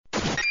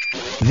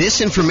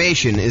This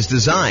information is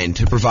designed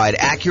to provide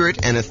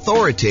accurate and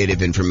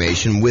authoritative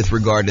information with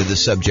regard to the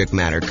subject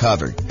matter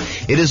covered.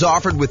 It is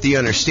offered with the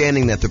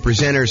understanding that the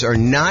presenters are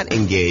not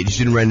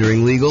engaged in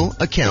rendering legal,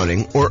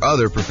 accounting, or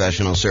other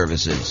professional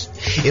services.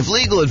 If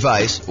legal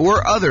advice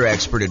or other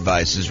expert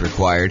advice is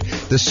required,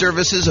 the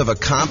services of a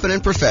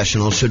competent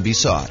professional should be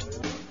sought.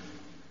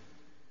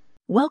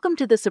 Welcome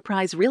to the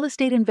Surprise Real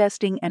Estate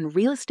Investing and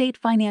Real Estate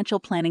Financial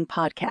Planning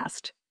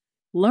Podcast.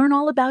 Learn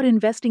all about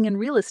investing in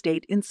real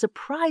estate in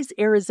Surprise,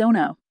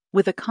 Arizona,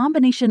 with a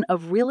combination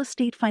of real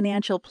estate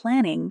financial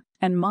planning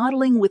and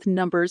modeling with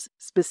numbers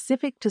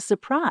specific to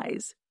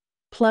Surprise,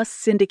 plus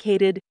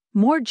syndicated,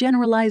 more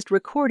generalized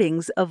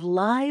recordings of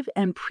live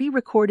and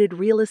pre-recorded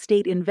real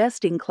estate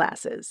investing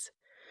classes.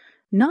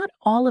 Not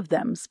all of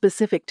them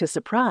specific to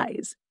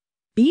Surprise.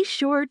 Be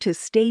sure to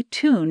stay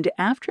tuned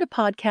after the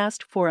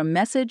podcast for a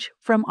message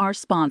from our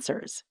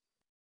sponsors.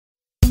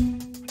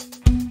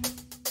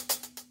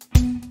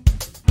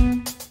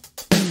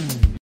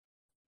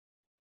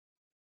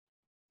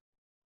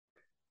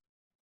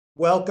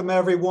 Welcome,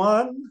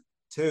 everyone,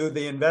 to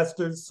the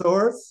Investor's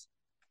Source,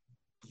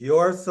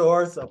 your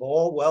source of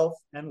all wealth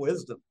and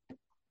wisdom.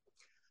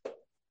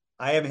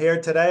 I am here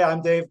today.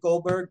 I'm Dave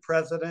Goldberg,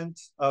 president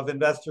of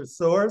Investor's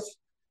Source.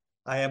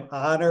 I am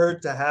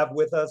honored to have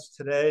with us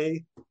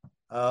today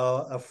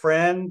a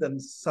friend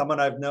and someone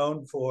I've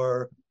known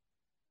for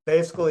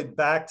basically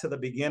back to the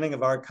beginning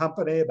of our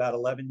company about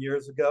 11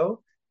 years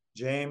ago,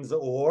 James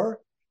Orr.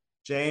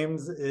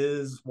 James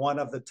is one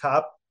of the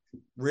top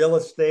real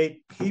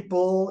estate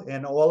people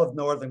in all of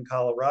Northern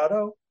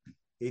Colorado.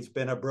 He's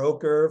been a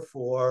broker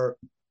for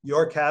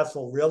Your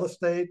Castle Real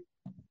Estate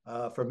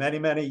for many,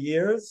 many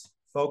years,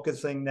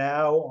 focusing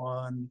now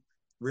on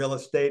real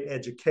estate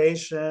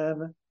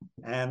education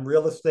and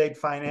real estate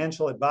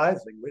financial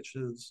advising, which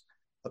is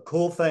a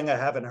cool thing I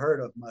haven't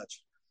heard of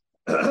much.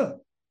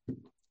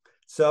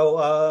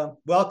 So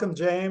welcome,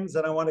 James,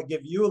 and I want to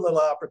give you a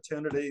little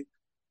opportunity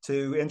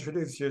to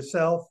introduce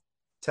yourself.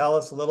 Tell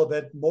us a little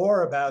bit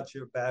more about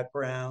your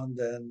background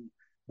and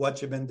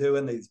what you've been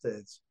doing these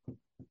days.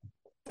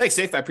 Thanks,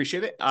 Dave. I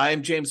appreciate it.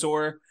 I'm James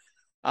Orr.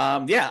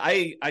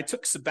 I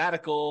took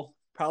sabbatical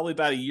probably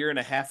about a year and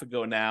a half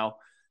ago now.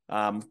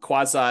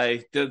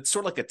 Did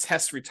sort of like a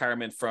test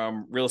retirement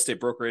from real estate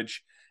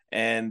brokerage,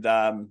 and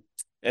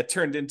it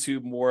turned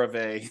into more of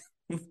a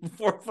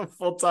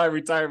full-time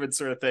retirement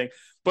sort of thing.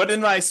 But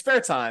in my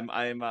spare time,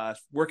 I'm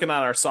working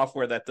on our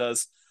software that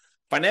does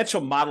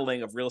financial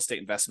modeling of real estate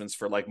investments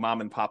for like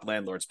mom and pop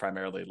landlords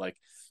primarily. Like,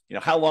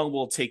 how long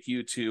will it take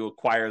you to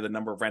acquire the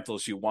number of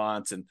rentals you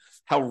want, and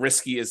how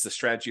risky is the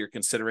strategy you're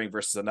considering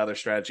versus another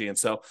strategy. And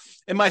so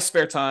in my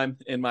spare time,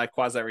 in my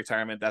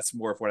quasi-retirement, that's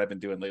more of what I've been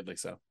doing lately.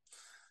 So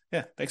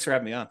yeah, thanks for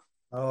having me on.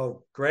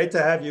 Oh, great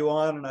to have you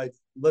on. And I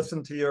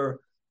listened to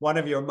one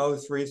of your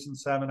most recent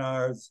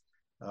seminars,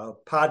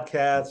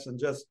 podcasts, and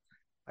just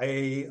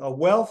a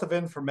wealth of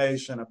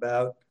information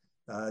about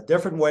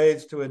different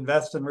ways to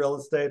invest in real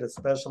estate,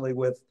 especially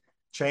with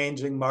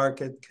changing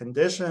market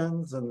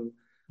conditions. And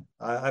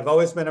I've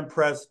always been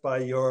impressed by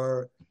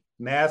your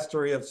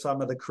mastery of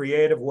some of the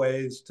creative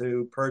ways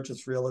to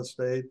purchase real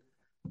estate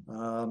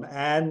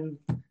and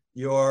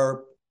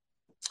your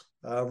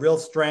real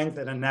strength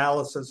and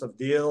analysis of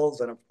deals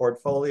and of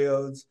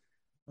portfolios.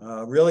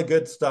 Really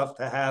good stuff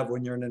to have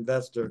when you're an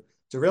investor,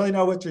 to really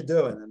know what you're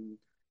doing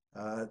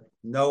and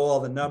know all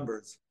the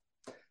numbers.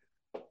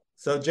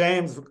 So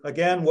James,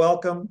 again,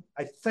 welcome.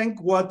 I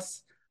think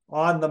what's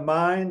on the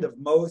mind of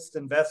most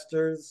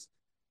investors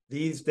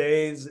these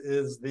days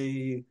is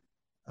the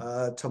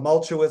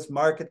tumultuous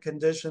market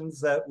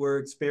conditions that we're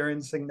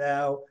experiencing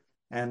now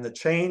and the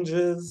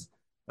changes,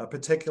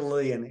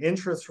 particularly in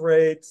interest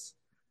rates.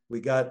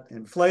 We got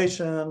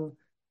inflation,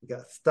 we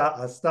got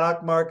a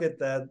stock market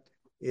that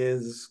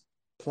is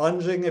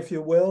plunging, if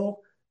you will,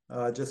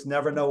 just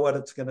never know what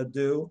it's going to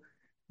do.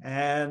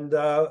 And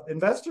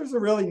investors are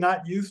really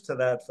not used to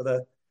that for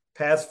the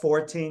past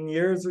 14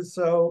 years or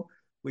so.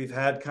 We've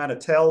had kind of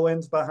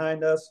tailwinds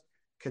behind us.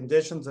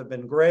 Conditions have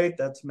been great.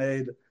 That's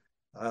made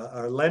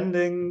our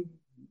lending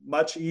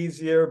much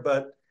easier,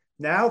 but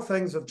now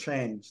things have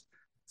changed.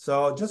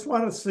 So just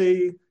want to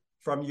see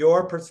from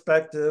your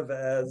perspective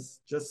as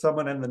just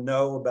someone in the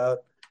know about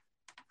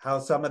how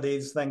some of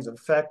these things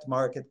affect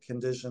market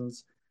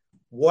conditions,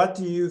 what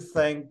do you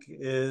think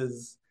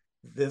is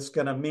this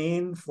going to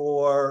mean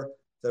for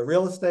the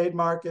real estate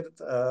market?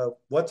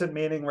 What's it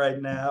meaning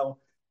right now?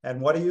 And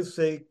what do you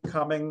see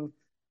coming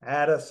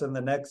at us in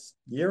the next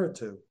year or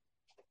two?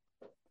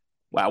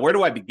 Wow, where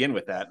do I begin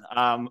with that?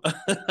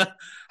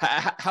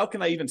 How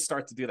can I even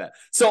start to do that?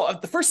 So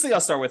the first thing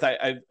I'll start with,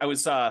 I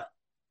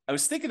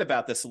was thinking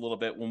about this a little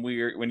bit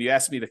when you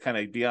asked me to kind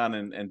of be on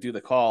and do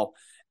the call.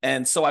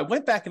 And so I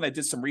went back and I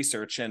did some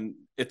research, and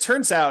it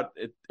turns out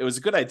it was a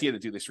good idea to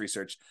do this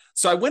research.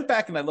 So I went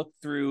back and I looked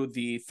through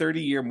the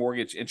 30-year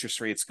mortgage interest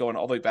rates going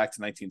all the way back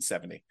to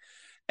 1970.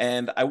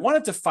 And I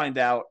wanted to find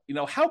out,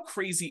 how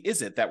crazy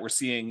is it that we're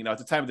seeing, at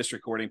the time of this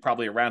recording,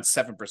 probably around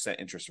 7%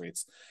 interest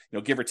rates,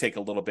 give or take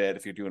a little bit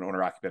if you're doing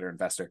owner, occupier,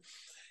 investor.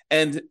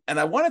 And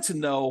I wanted to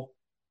know,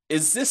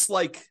 is this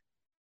like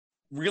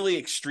really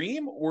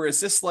extreme, or is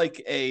this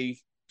like a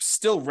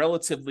still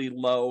relatively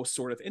low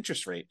sort of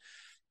interest rate?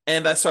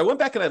 And so I went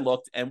back and I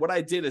looked, and what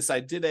I did is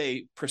I did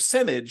a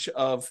percentage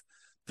of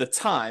the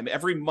time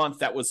every month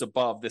that was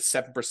above this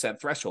 7%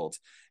 threshold.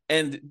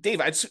 And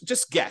Dave, I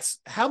just guess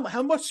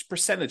how much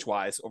percentage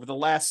wise over the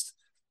last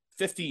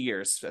 50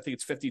 years, I think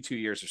it's 52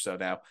 years or so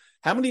now,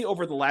 how many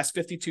over the last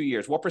 52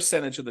 years, what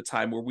percentage of the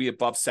time were we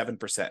above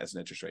 7% as an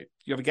interest rate?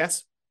 Do you have a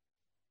guess?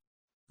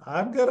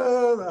 I've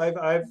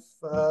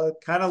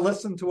kind of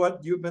listened to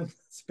what you've been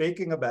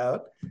speaking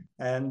about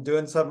and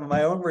doing some of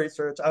my own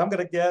research. I'm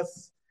gonna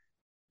guess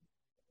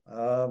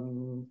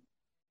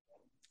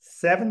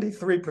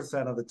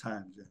 73% of the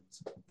time,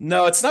 James.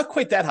 No, it's not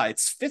quite that high.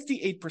 It's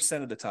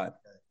 58% of the time.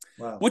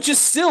 Wow. Which is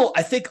still,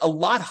 I think, a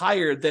lot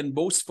higher than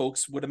most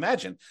folks would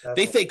imagine.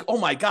 They think, oh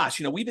my gosh,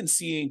 we've been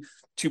seeing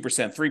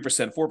 2%,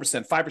 3%,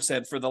 4%,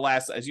 5% for the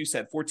last, as you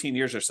said, 14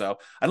 years or so.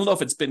 I don't know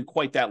if it's been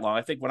quite that long.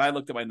 I think when I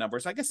looked at my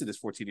numbers, I guess it is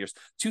 14 years.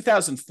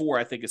 2004,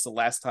 I think, is the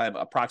last time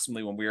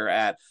approximately when we were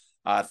at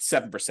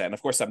 7%.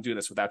 Of course, I'm doing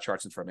this without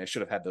charts in front of me. I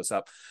should have had those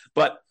up.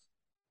 But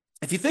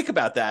if you think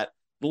about that,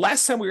 the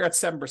last time we were at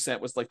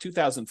 7% was like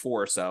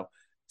 2004 or so.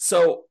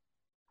 So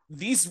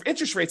these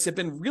interest rates have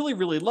been really,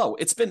 really low.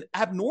 It's been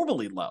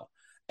abnormally low.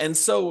 And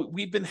so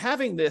we've been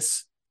having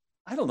this,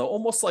 I don't know,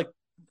 almost like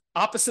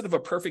opposite of a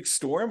perfect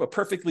storm, a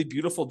perfectly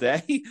beautiful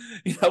day,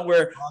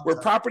 where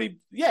property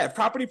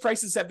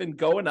prices have been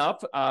going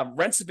up,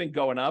 rents have been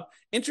going up,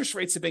 interest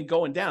rates have been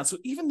going down. So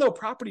even though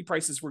property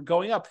prices were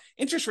going up,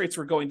 interest rates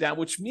were going down,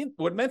 which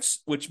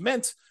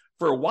meant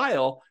for a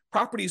while,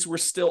 properties were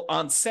still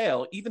on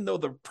sale, even though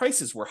the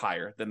prices were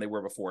higher than they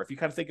were before. If you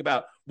kind of think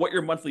about what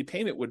your monthly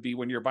payment would be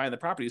when you're buying the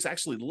property, it's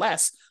actually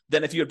less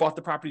than if you had bought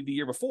the property the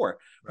year before,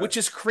 right, which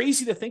is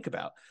crazy to think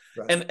about.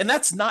 Right. And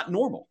that's not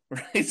normal,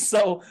 right?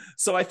 So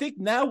I think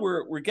now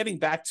we're getting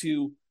back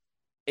to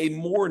a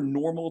more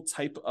normal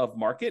type of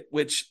market,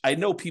 which I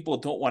know people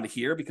don't want to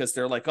hear because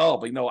they're like, oh,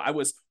 but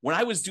when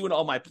I was doing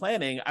all my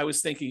planning, I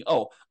was thinking,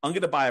 oh, I'm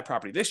going to buy a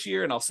property this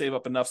year and I'll save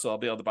up enough so I'll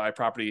be able to buy a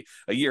property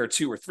a year or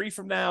 2 or 3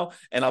 from now,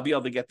 and I'll be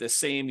able to get this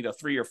same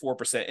 3 or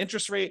 4%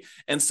 interest rate.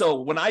 And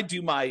so when I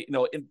do my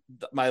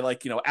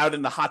out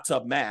in the hot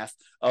tub math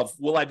of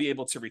will I be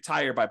able to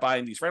retire by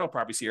buying these rental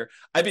properties here,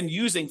 I've been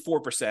using 4%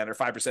 or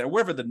 5% or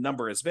wherever the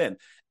number has been,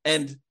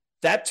 and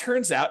that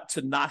turns out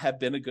to not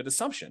have been a good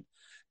assumption.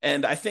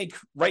 And I think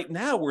right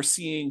now we're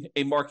seeing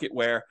a market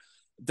where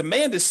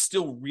demand is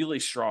still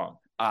really strong.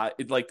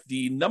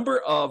 The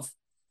number of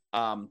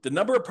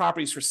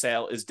properties for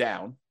sale is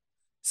down,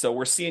 so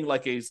we're seeing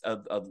like a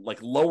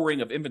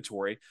lowering of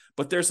inventory.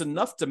 But there's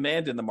enough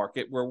demand in the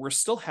market where we're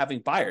still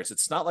having buyers.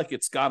 It's not like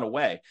it's gone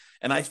away.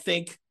 And I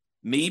think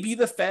maybe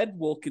the Fed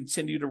will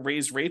continue to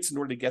raise rates in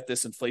order to get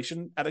this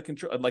inflation out of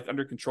control,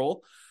 under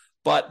control,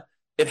 but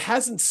it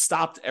hasn't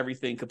stopped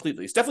everything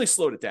completely. It's definitely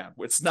slowed it down.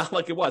 It's not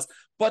like it was.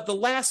 But the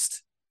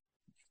last,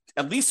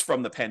 at least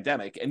from the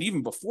pandemic, and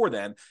even before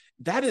then,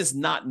 that is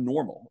not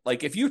normal.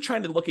 Like if you're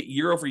trying to look at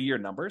year-over-year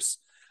numbers,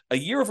 a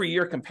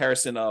year-over-year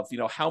comparison of,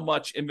 how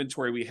much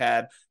inventory we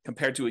had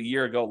compared to a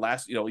year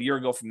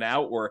ago from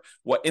now, or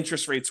what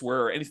interest rates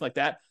were or anything like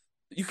that,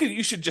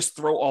 you should just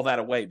throw all that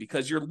away,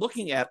 because you're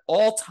looking at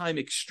all-time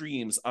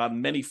extremes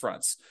on many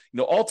fronts.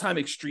 All-time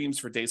extremes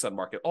for days on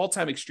market,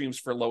 all-time extremes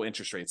for low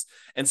interest rates.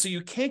 And so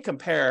you can't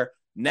compare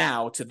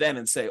now to then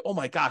and say, oh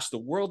my gosh, the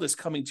world is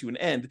coming to an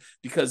end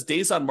because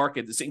days on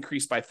market is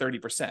increased by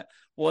 30%.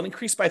 Well, it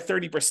increased by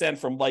 30%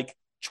 from like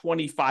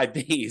 25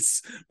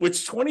 days,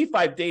 which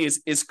 25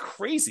 days is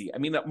crazy. I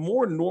mean, a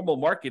more normal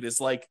market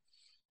is like,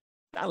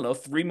 I don't know,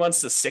 3 months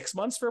to 6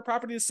 months for a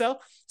property to sell. Right.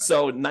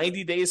 So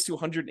 90 days to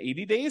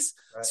 180 days.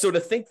 Right. So to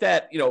think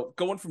that,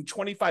 going from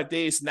 25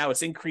 days, now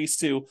it's increased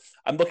to,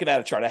 I'm looking at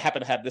a chart. I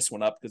happen to have this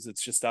one up because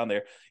it's just down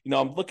there.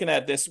 I'm looking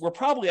at this. We're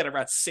probably at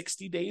around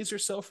 60 days or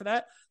so for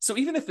that. So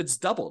even if it's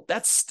doubled,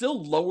 that's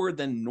still lower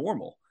than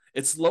normal.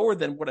 It's lower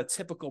than what a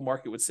typical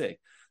market would say.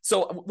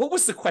 So what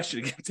was the question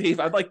again, Dave?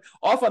 I'm like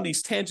off on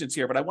these tangents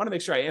here, but I want to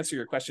make sure I answer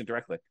your question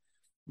directly.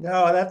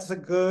 No, that's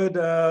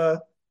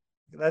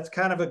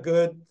kind of a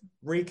good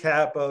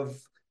recap of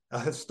a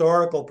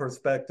historical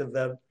perspective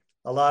that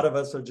a lot of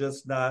us are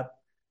just not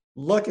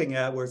looking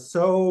at. We're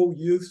so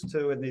used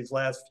to, in these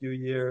last few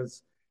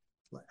years,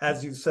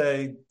 as you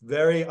say,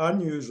 very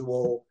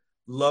unusual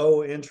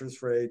low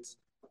interest rates,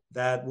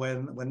 that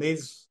when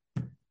these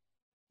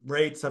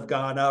rates have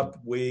gone up,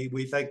 we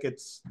think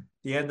it's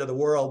the end of the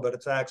world, but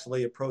it's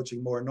actually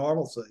approaching more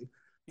normalcy.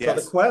 Yes. So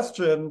the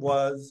question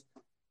was,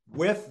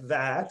 with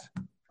that,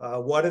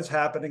 what is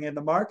happening in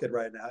the market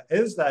right now?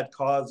 Is that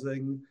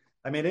causing,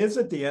 is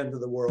it the end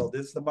of the world?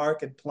 Is the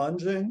market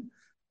plunging?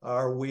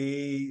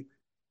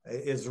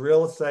 Is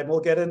real estate, we'll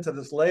get into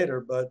this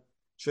later, but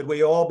should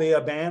we all be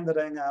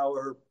abandoning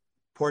our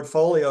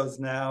portfolios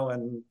now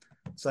and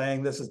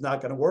saying this is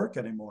not going to work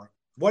anymore?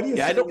 What are you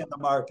seeing in the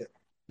market?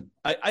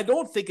 I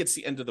don't think it's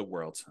the end of the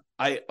world.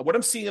 What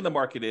I'm seeing in the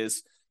market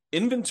is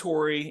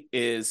inventory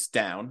is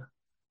down.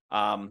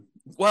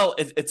 Well,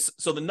 it's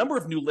so the number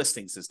of new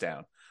listings is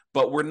down,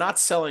 but we're not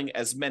selling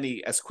as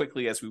many as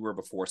quickly as we were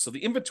before. So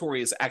the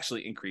inventory is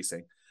actually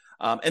increasing.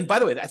 And by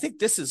the way, I think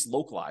this is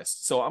localized.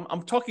 So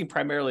I'm talking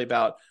primarily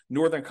about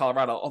Northern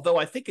Colorado, although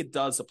I think it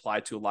does apply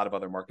to a lot of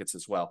other markets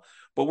as well.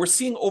 But we're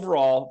seeing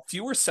overall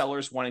fewer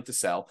sellers wanting to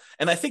sell.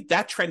 And I think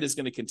that trend is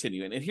going to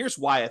continue. And here's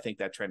why I think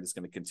that trend is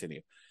going to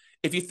continue.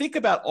 If you think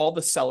about all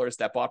the sellers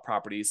that bought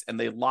properties and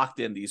they locked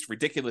in these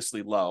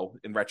ridiculously low,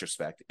 in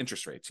retrospect,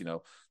 interest rates,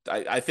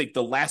 I think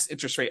the last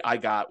interest rate I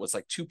got was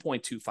like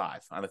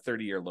 2.25 on a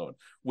 30-year loan,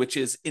 which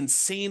is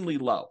insanely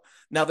low.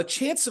 Now, the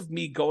chance of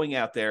me going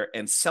out there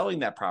and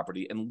selling that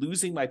property and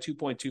losing my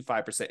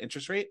 2.25%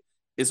 interest rate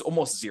is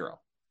almost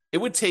zero. It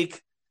would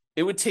take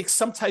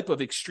some type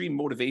of extreme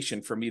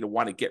motivation for me to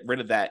want to get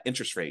rid of that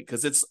interest rate,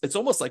 because it's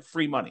almost like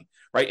free money,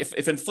 right?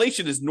 If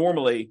inflation is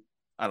normally,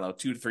 I don't know,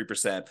 2 to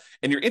 3%,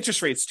 and your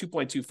interest rate is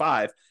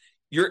 2.25,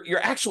 your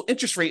actual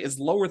interest rate is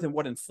lower than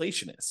what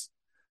inflation is.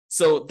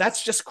 So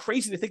that's just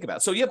crazy to think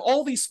about. So you have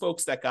all these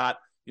folks that got,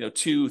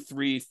 2,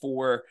 3,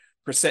 4%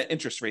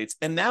 interest rates,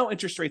 and now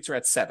interest rates are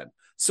at 7.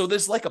 So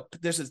there's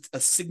a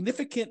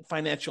significant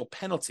financial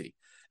penalty,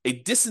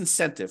 a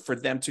disincentive for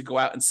them to go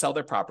out and sell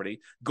their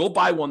property, go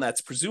buy one that's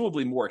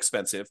presumably more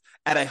expensive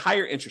at a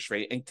higher interest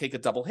rate and take a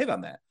double hit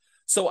on that.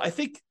 So I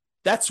think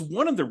that's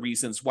one of the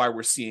reasons why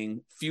we're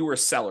seeing fewer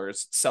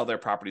sellers sell their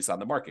properties on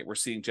the market. We're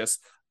seeing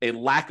just a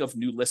lack of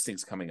new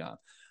listings coming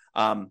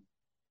on.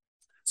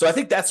 So I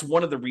think that's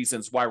one of the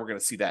reasons why we're going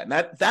to see that. And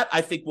that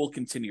I think will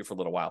continue for a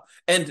little while.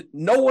 And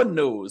no one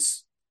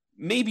knows.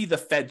 Maybe the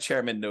Fed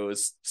chairman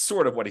knows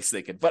sort of what he's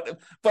thinking, but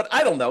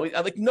I don't know.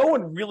 Like, no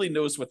one really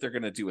knows what they're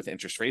going to do with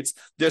interest rates.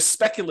 There's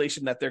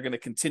speculation that they're going to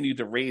continue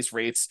to raise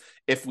rates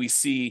if we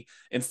see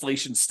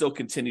inflation still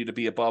continue to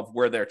be above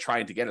where they're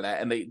trying to get it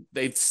at. And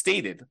they've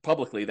stated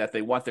publicly that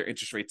they want their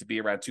interest rate to be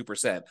around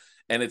 2%,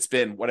 and it's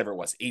been whatever it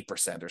was,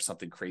 8% or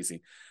something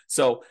crazy.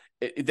 So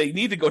they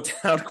need to go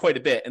down quite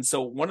a bit. And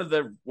so one of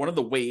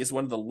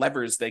the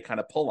levers they kind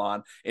of pull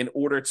on in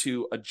order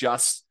to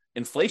adjust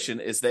inflation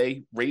is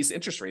they raise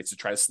interest rates to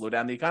try to slow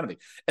down the economy.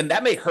 And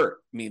that may hurt.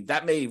 I mean,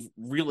 that may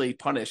really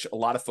punish a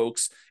lot of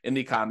folks in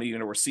the economy.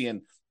 We're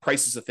seeing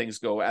prices of things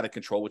go out of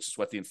control, which is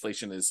what the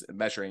inflation is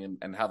measuring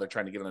and how they're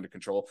trying to get it under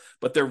control.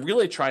 But they're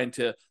really trying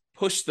to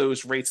push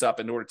those rates up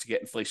in order to get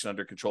inflation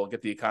under control and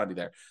get the economy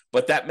there.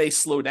 But that may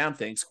slow down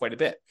things quite a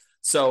bit.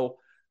 So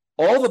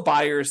all the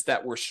buyers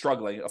that were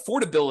struggling,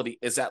 affordability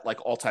is at like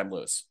all-time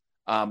lows.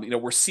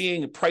 We're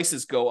seeing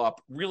prices go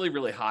up really,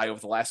 really high over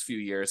the last few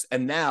years.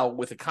 And now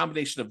with a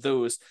combination of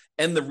those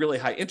and the really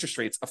high interest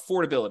rates,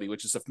 affordability,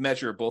 which is a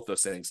measure of both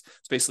those things,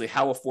 it's basically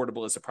how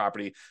affordable is a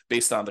property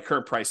based on the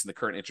current price and the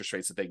current interest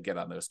rates that they can get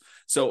on those.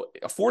 So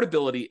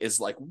affordability is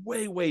like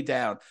way, way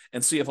down.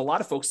 And so you have a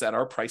lot of folks that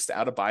are priced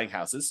out of buying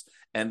houses,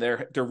 and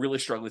they're really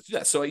struggling to do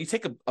that. So you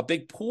take a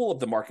big pool of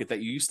the market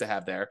that you used to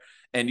have there,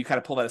 and you kind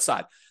of pull that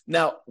aside.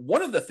 Now,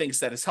 one of the things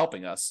that is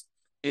helping us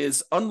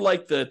is,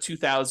 unlike the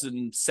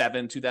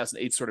 2007,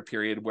 2008 sort of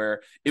period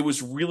where it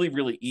was really,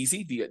 really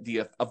easy,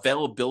 the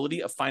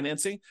availability of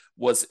financing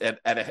was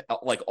at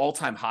like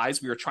all-time highs.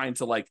 We were trying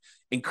to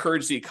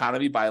encourage the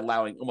economy by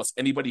allowing almost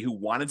anybody who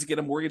wanted to get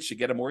a mortgage to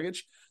get a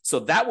mortgage. So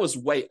that was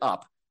way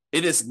up.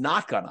 It has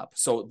not gone up.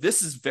 So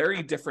this is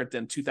very different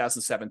than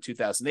 2007,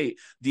 2008.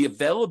 The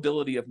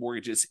availability of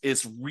mortgages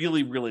is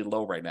really, really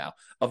low right now,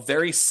 a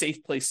very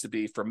safe place to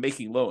be for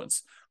making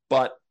loans.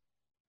 But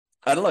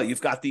I don't know, you've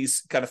got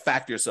these kind of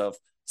factors of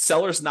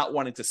sellers not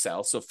wanting to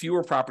sell, so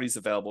fewer properties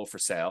available for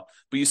sale,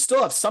 but you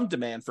still have some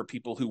demand for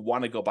people who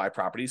want to go buy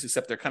properties,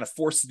 except they're kind of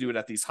forced to do it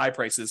at these high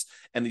prices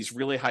and these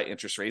really high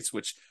interest rates,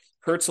 which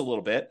hurts a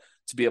little bit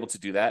to be able to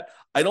do that.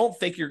 I don't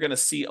think you're going to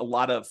see a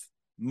lot of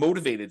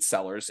motivated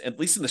sellers, at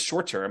least in the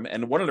short term.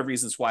 And one of the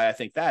reasons why I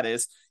think that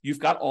is, you've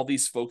got all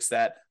these folks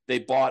that they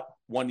bought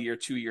 1 year,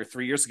 2 year,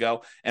 3 years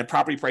ago, and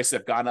property prices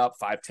have gone up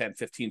 5, 10,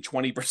 15,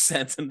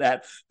 20% in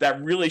that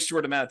really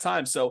short amount of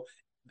time. So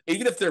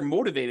even if they're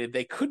motivated,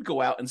 they could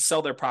go out and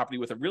sell their property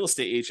with a real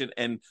estate agent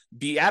and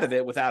be out of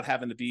it without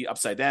having to be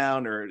upside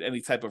down or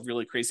any type of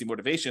really crazy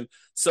motivation.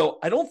 So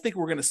I don't think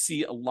we're going to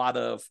see a lot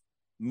of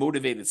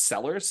motivated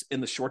sellers in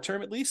the short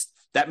term, at least.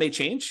 That may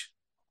change.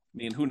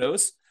 I mean, who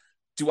knows?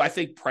 Do I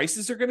think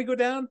prices are going to go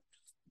down?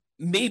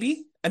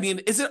 Maybe. I mean,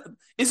 is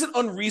it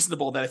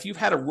unreasonable that if you've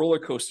had a roller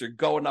coaster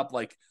going up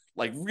like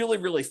really,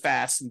 really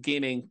fast and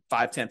gaining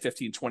 5, 10,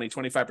 15, 20,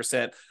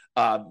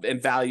 25%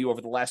 in value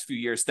over the last few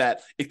years,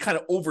 that it kind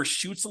of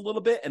overshoots a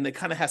little bit and it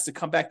kind of has to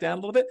come back down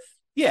a little bit?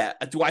 Yeah.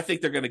 Do I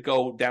think they're going to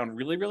go down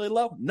really, really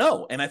low?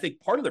 No. And I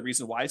think part of the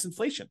reason why is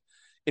inflation.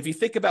 If you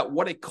think about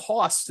what it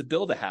costs to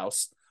build a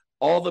house,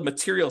 all the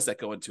materials that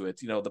go into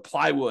it, the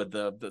plywood,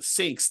 the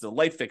sinks, the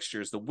light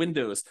fixtures, the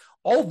windows,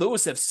 all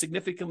those have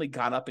significantly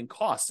gone up in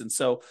cost. And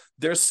so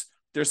there's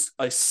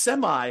a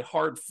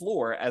semi-hard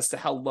floor as to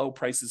how low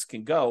prices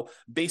can go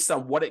based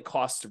on what it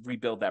costs to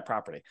rebuild that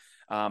property.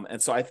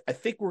 And so I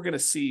think we're going to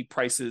see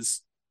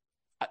prices.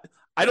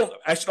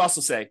 I should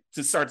also say,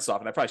 to start this off,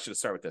 and I probably should have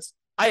started with this,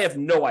 I have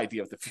no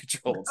idea what the future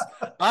holds.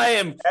 I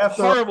am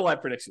horrible at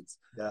predictions.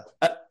 Yeah.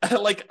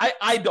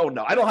 I don't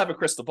know. I don't have a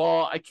crystal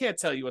ball. I can't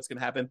tell you what's going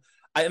to happen.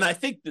 And I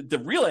think the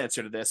real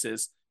answer to this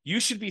is you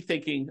should be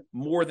thinking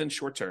more than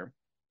short term.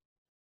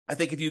 I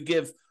think if you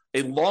give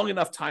a long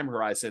enough time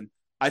horizon,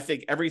 I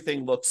think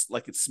everything looks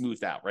like it's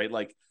smoothed out, right?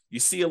 Like you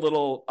see a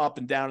little up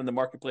and down in the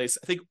marketplace.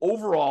 I think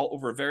overall,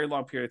 over a very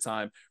long period of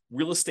time,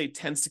 real estate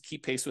tends to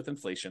keep pace with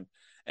inflation.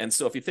 And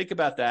so if you think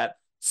about that,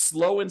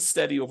 slow and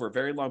steady over a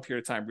very long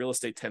period of time, real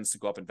estate tends to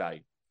go up in value.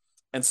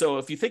 And so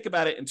if you think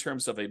about it in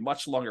terms of a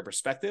much longer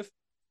perspective,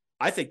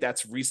 I think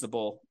that's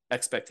reasonable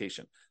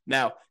expectation.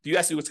 Now, do you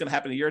ask me what's going to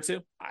happen in a year or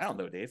two? I don't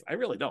know, Dave. I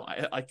really don't.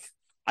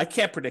 I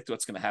can't predict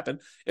what's going to happen.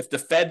 If the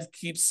Fed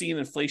keeps seeing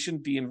inflation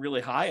being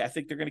really high, I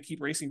think they're going to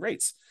keep raising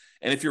rates.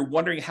 And if you're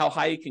wondering how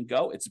high it can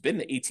go, it's been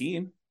to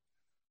 18.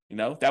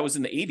 That was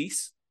in the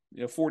 80s,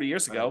 40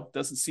 years ago.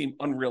 Doesn't seem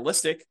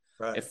unrealistic.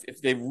 Right.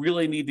 If they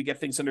really need to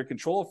get things under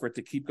control for it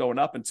to keep going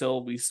up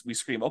until we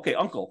scream, okay,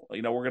 uncle,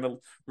 we're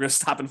gonna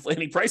stop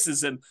inflating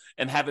prices and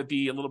have it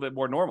be a little bit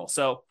more normal.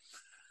 So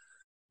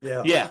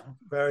yeah,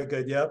 very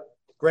good. Yep,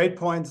 great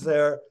points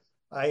there.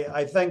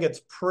 I think it's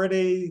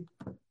pretty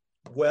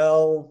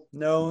well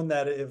known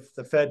that if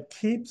the Fed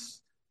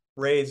keeps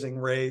raising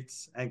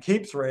rates and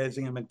keeps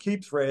raising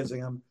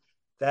them,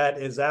 that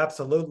is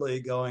absolutely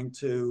going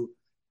to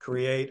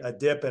create a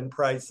dip in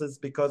prices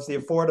because the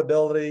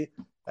affordability,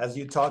 as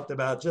you talked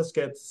about, just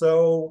gets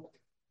the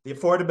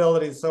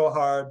affordability is so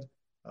hard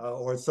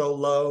or so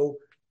low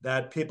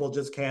that people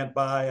just can't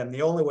buy. And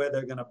the only way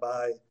they're going to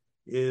buy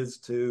is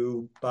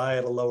to buy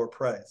at a lower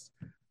price.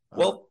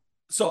 Well,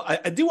 so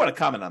I do want to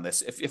comment on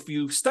this. If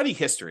you study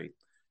history,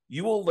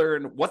 you will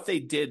learn what they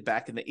did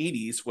back in the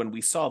 80s when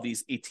we saw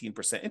these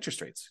 18% interest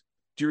rates.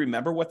 Do you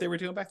remember what they were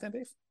doing back then,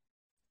 Dave?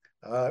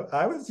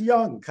 I was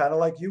young, kind of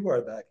like you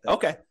were back then.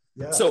 Okay.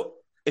 Yeah. So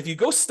if you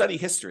go study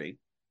history,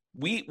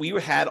 we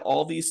had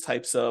all these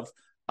types of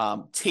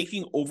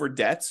taking over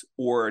debt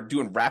or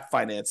doing wrap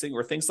financing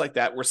or things like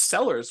that, where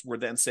sellers were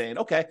then saying,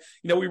 okay,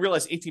 we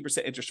realize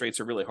 18% interest rates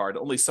are really hard.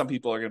 Only some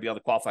people are going to be able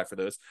to qualify for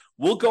those.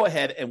 We'll go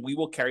ahead and we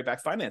will carry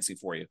back financing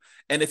for you.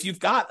 And if you've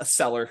got a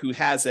seller who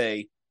has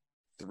a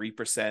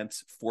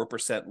 3%,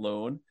 4%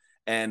 loan,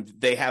 and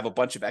they have a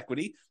bunch of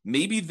equity,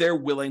 maybe they're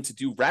willing to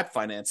do wrap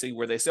financing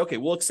where they say, okay,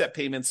 we'll accept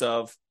payments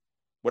of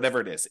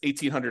whatever it is,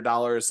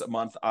 $1,800 a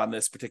month on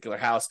this particular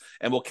house,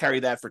 and we'll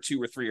carry that for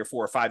 2 or 3 or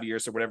 4 or 5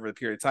 years or whatever the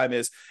period of time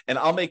is. And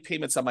I'll make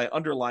payments on my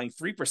underlying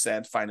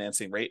 3%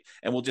 financing rate,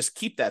 and we'll just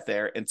keep that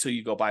there until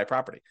you go buy a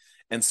property.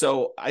 And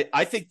so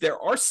I think there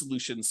are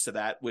solutions to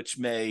that, which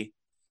may,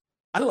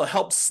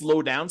 help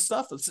slow down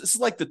stuff. This is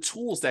like the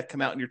tools that come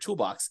out in your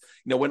toolbox.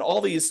 When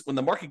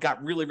the market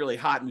got really, really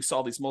hot and we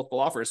saw these multiple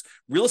offers,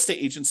 real estate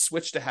agents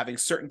switched to having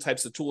certain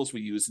types of tools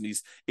we use in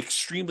these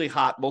extremely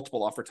hot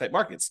multiple offer type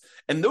markets.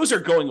 And those are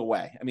going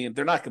away. I mean,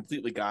 they're not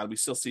completely gone. We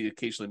still see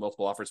occasionally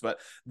multiple offers, but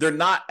they're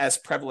not as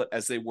prevalent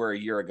as they were a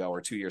year ago or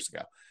 2 years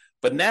ago.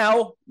 But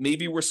now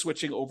maybe we're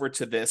switching over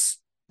to this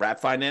wrap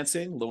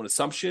financing, loan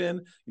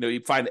assumption.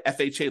 You find an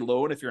FHA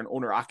loan if you're an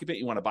owner occupant,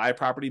 you want to buy a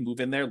property, move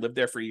in there, live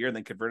there for a year, and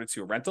then convert it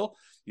to a rental.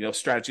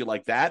 Strategy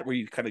like that where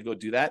you kind of go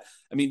do that.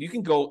 I mean, you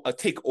can go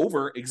take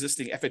over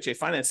existing FHA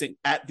financing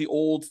at the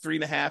old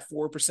 3.5%,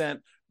 4%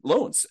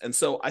 loans. And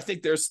so I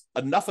think there's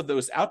enough of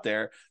those out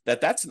there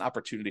that's an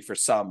opportunity for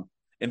some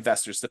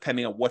investors,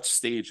 depending on what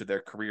stage of their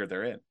career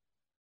they're in.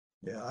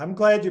 Yeah, I'm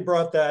glad you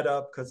brought that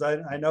up because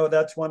I know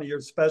that's one of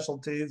your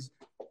specialties.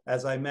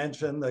 As I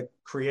mentioned, the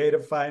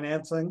creative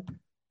financing.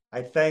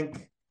 I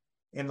think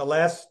in the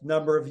last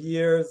number of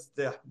years,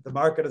 the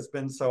market has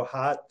been so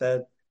hot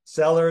that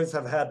sellers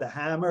have had the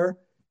hammer,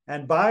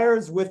 and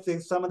buyers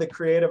with some of the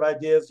creative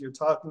ideas you're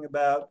talking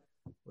about,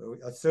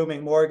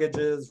 assuming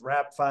mortgages,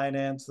 wrap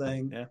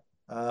financing,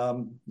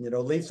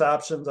 lease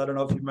options. I don't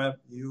know if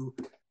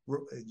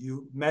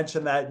you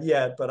mentioned that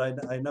yet, but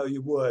I know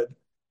you would.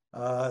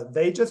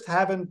 They just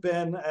haven't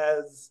been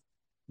as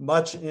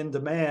much in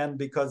demand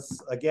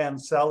because, again,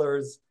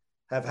 sellers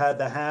have had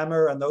the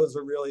hammer, and those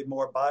are really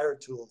more buyer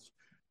tools.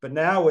 But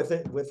now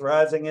with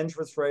rising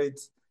interest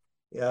rates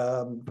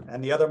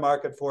and the other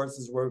market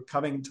forces, we're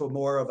coming to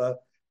more of a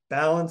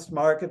balanced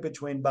market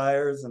between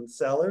buyers and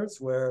sellers,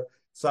 where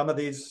some of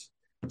these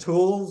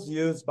tools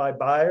used by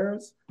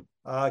buyers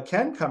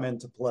can come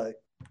into play.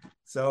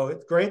 So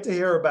it's great to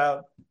hear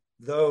about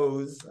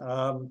those.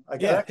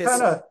 That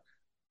kind of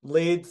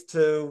leads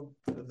to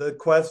the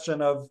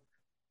question of,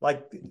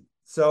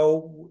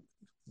 so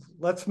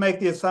let's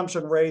make the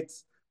assumption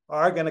rates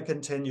are going to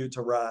continue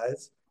to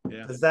rise.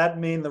 Yeah. Does that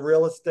mean do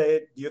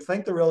you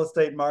think the real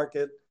estate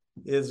market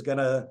is going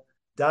to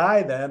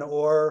die then,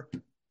 or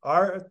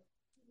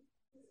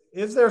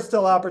is there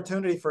still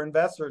opportunity for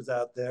investors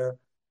out there,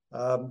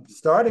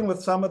 starting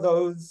with some of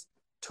those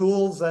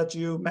tools that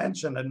you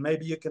mentioned, and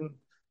maybe you can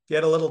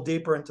get a little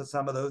deeper into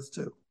some of those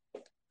too?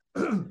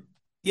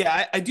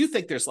 Yeah, I do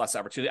think there's less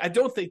opportunity. I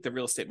don't think the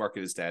real estate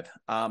market is dead.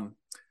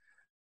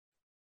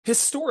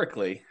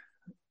 Historically,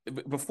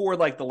 before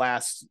the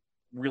last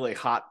really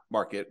hot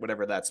market,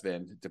 whatever that's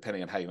been,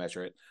 depending on how you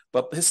measure it.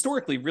 But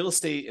historically, real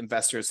estate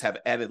investors have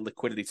added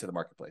liquidity to the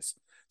marketplace.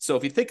 So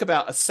if you think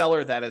about a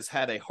seller that has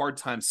had a hard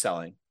time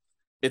selling,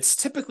 it's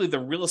typically the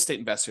real estate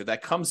investor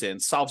that comes in,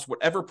 solves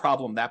whatever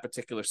problem that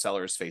particular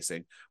seller is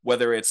facing,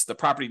 whether it's the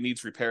property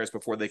needs repairs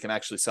before they can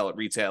actually sell it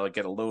retail and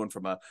get a loan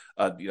from a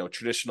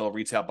traditional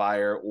retail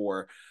buyer,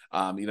 or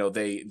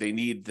they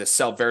need to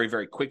sell very,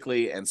 very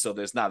quickly, and so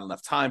there's not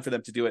enough time for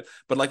them to do it.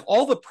 But like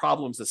all the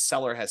problems the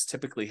seller has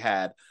typically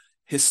had,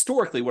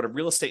 historically, what a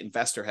real estate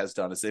investor has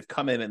done is they've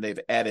come in and they've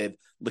added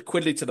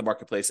liquidity to the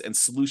marketplace and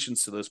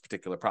solutions to those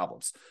particular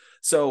problems.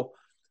 So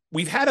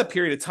we've had a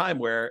period of time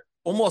where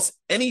almost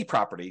any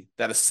property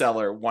that a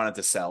seller wanted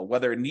to sell,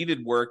 whether it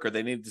needed work or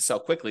they needed to sell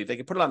quickly, they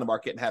could put it on the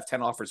market and have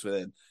 10 offers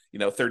within,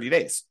 30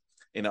 days,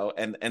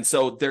 and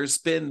so there's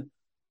been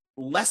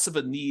less of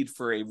a need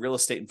for a real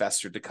estate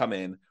investor to come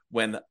in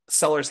when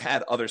sellers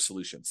had other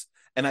solutions.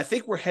 And I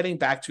think we're heading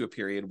back to a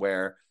period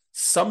where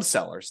some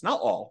sellers,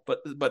 not all,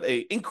 but a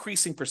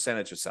increasing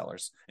percentage of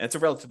sellers, and it's a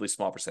relatively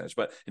small percentage,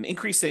 but an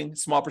increasing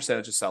small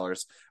percentage of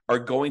sellers are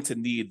going to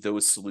need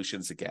those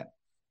solutions again.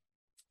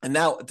 And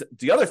now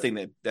the other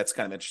thing that's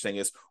kind of interesting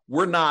is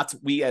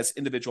we as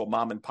individual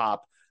mom and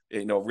pop,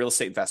 real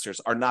estate investors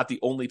are not the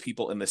only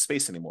people in this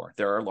space anymore.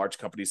 There are large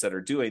companies that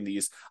are doing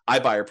these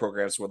iBuyer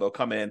programs where they'll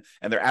come in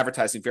and they're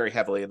advertising very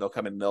heavily, and they'll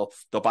come in and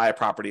they'll buy a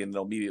property and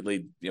they'll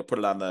immediately put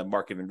it on the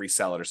market and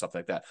resell it or something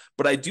like that.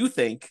 But I do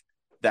think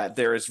that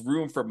there is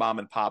room for mom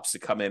and pops to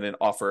come in and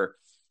offer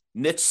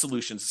niche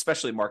solutions,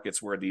 especially in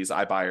markets where these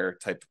iBuyer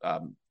type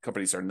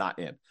companies are not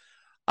in.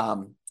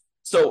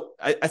 So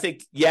I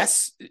think,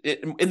 yes,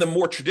 in the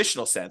more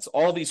traditional sense,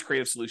 all these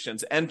creative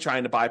solutions and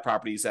trying to buy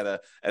properties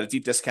at a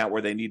deep discount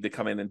where they need to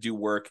come in and do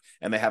work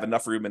and they have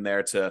enough room in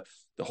there to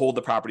hold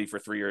the property for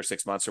 3 or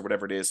 6 months or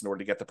whatever it is in order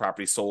to get the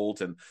property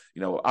sold, and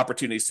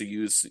opportunities to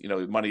use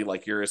money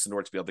like yours in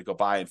order to be able to go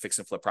buy and fix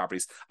and flip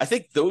properties. I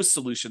think those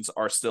solutions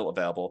are still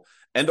available,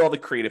 and all the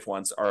creative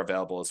ones are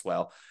available as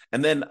well.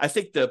 And then I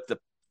think the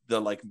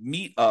like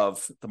meat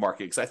of the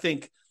market, because I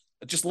think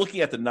just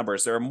looking at the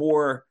numbers, there are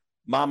more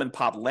mom and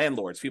pop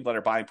landlords, people that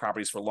are buying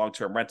properties for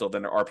long-term rental,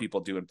 than there are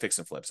people doing fix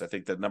and flips. I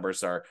think the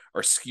numbers are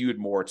skewed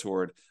more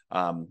toward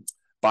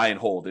buy and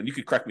hold. And you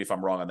could correct me if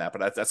I'm wrong on that,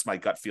 but that's my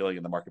gut feeling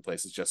in the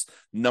marketplace. It's just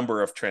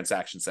number of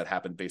transactions that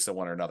happen based on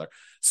one or another.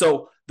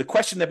 So the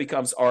question that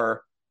becomes,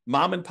 are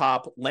mom and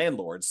pop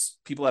landlords,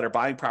 people that are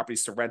buying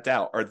properties to rent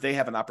out, are they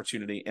have an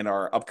opportunity in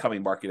our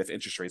upcoming market if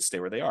interest rates stay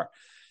where they are?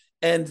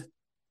 And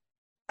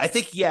I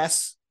think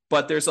yes,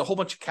 but there's a whole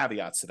bunch of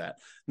caveats to that.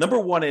 Number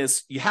one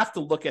is you have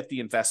to look at the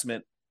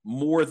investment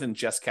more than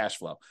just cash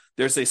flow.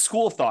 There's a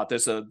school of thought,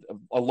 there's a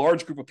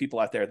large group of people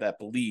out there that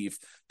believe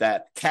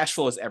that cash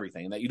flow is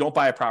everything, and that you don't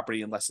buy a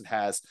property unless it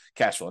has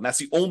cash flow. And that's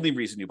the only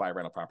reason you buy a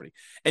rental property.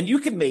 And you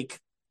can make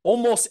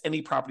almost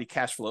any property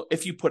cash flow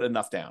if you put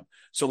enough down.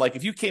 So like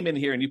if you came in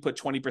here and you put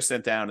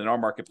 20% down in our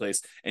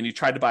marketplace and you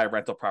tried to buy a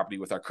rental property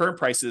with our current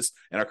prices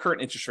and our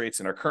current interest rates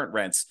and our current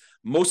rents,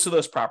 most of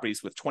those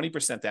properties with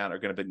 20% down are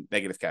going to be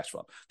negative cash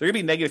flow. They're going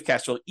to be negative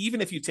cash flow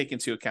even if you take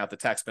into account the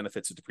tax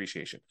benefits of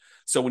depreciation.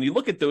 So when you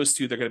look at those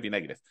two, they're going to be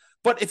negative.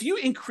 But if you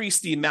increase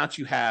the amount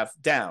you have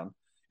down,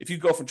 if you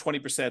go from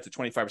 20% to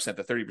 25%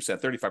 to 30%,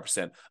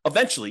 35%,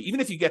 eventually, even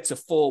if you get to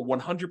full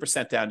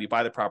 100% down, you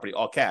buy the property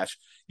all cash,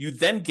 you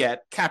then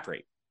get cap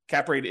rate.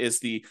 Cap rate is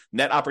the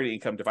net operating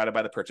income divided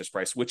by the purchase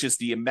price, which is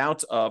the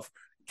amount of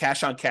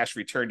cash on cash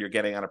return you're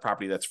getting on a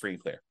property that's free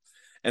and clear.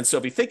 And so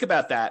if you think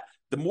about that,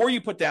 the more you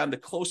put down, the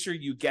closer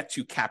you get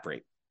to cap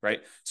rate.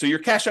 Right. So your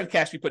cash on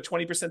cash, you put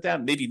 20%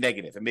 down, maybe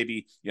negative, and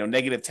maybe,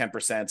 negative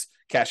 10%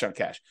 cash on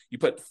cash. You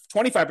put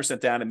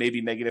 25% down and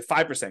maybe negative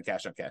 5%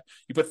 cash on cash.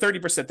 You put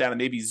 30% down and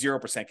maybe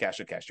 0%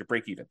 cash on cash. You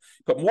break even.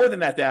 Put more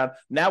than that down.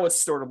 Now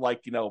it's sort of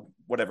like,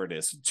 whatever it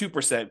is,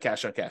 2%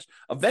 cash on cash.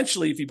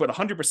 Eventually, if you put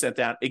 100%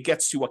 down, it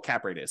gets to what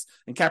cap rate is.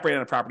 And cap rate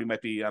on a property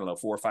might be,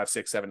 4, 5,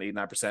 6, 7, 8,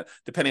 9%,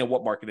 depending on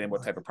what market and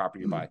what type of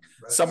property you buy,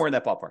 somewhere in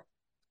that ballpark.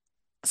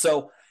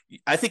 So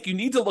I think you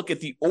need to look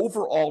at the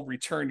overall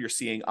return you're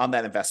seeing on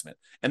that investment.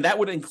 And that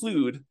would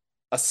include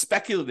a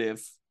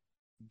speculative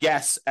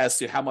guess as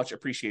to how much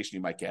appreciation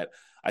you might get.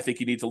 I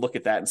think you need to look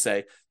at that and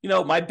say,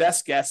 my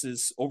best guess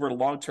is over the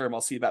long term,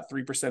 I'll see about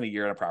 3% a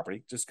year on a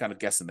property, just kind of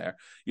guessing there.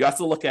 You have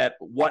to look at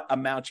what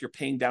amount you're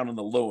paying down on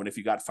the loan if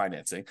you got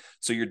financing.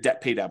 So your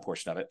debt pay down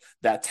portion of it,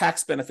 that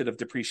tax benefit of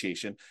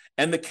depreciation,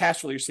 and the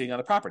cash flow you're seeing on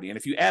the property. And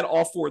if you add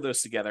all four of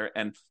those together,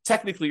 and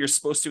technically you're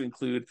supposed to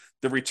include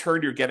the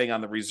return you're getting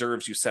on the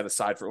reserves you set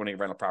aside for owning a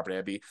rental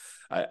property,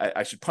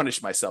 I should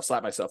punish myself,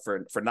 slap myself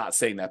for not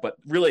saying that. But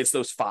really, it's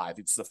those five.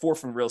 It's the four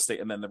from real estate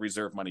and then the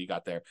reserve money you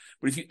got there.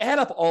 But if you add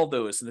up all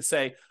those and to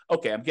say,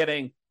 okay, I'm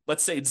getting,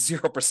 let's say it's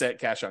 0%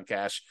 cash on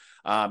cash,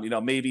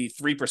 maybe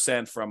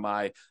 3% from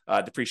my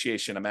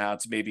depreciation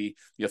amount, maybe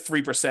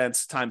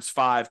 3% times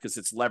 5 because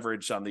it's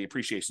leverage on the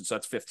appreciation, so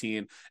that's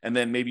 15, and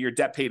then maybe your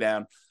debt pay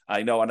down.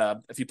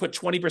 If you put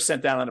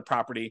 20% down on a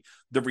property,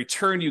 the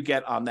return you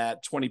get on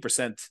that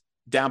 20%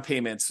 down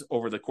payments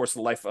over the course of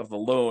the life of the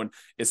loan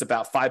is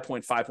about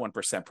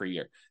 5.51% per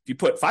year. If you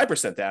put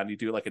 5% down, you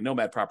do like a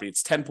nomad property,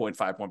 it's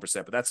 10.51%,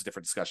 but that's a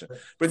different discussion.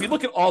 But if you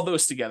look at all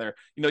those together,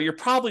 you're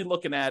probably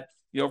looking at,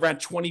 around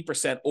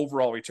 20%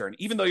 overall return,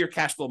 even though your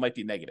cash flow might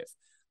be negative.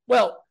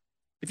 Well,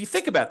 if you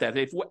think about that,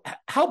 Dave,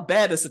 how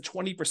bad is a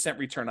 20%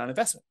 return on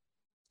investment?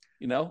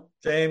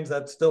 James,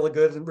 that's still a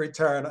good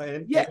return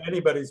in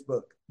anybody's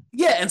book.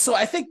 Yeah. And so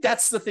I think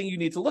that's the thing you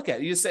need to look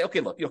at. You just say,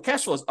 okay, look,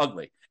 cash flow is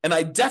ugly. And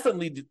I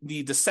definitely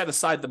need to set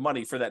aside the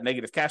money for that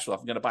negative cash flow. If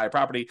I'm going to buy a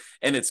property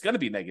and it's going to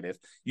be negative,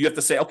 you have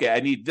to say, okay, I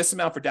need this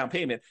amount for down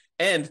payment.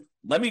 And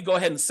let me go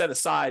ahead and set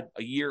aside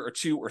a year or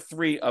 2 or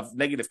 3 of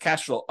negative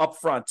cash flow up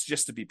front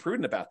just to be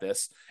prudent about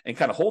this and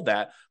kind of hold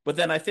that. But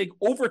then I think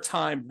over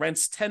time,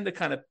 rents tend to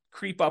kind of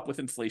creep up with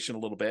inflation a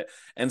little bit.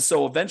 And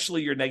so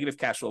eventually your negative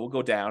cash flow will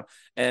go down.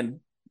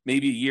 And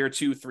maybe a year,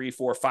 2, 3,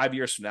 4, 5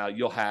 years from now,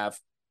 you'll have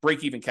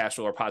break-even cash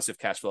flow or positive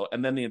cash flow,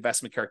 and then the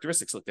investment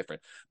characteristics look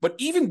different. But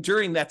even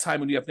during that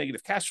time when you have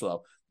negative cash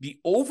flow, the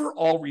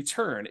overall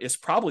return is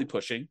probably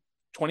pushing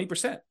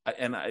 20%.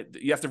 And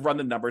you have to run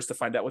the numbers to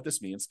find out what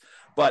this means.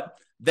 But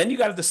then you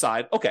got to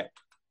decide, okay,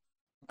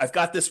 I've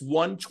got this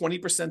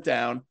 20%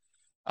 down,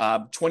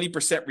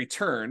 20%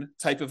 return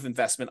type of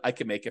investment I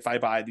can make if I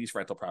buy these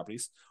rental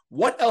properties.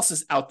 What else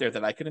is out there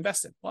that I can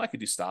invest in? Well, I could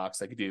do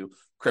stocks, I could do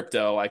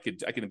crypto, I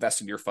could invest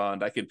in your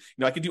fund, I could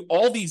do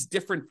all these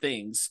different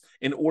things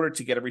in order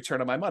to get a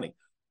return on my money.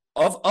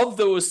 Of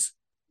those,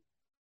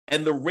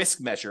 and the risk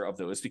measure of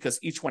those, because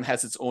each one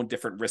has its own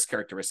different risk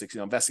characteristics.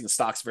 Investing in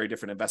stocks is very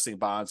different, investing in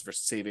bonds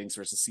versus savings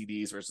versus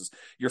CDs versus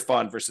your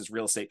fund versus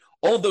real estate.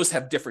 All of those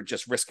have different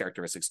just risk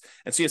characteristics.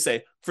 And so you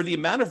say, for the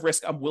amount of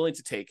risk I'm willing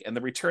to take and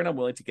the return I'm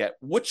willing to get,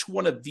 which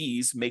one of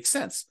these makes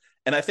sense?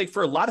 And I think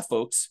for a lot of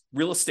folks,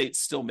 real estate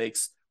still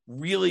makes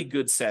really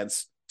good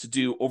sense to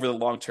do over the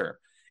long term.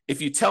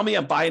 If you tell me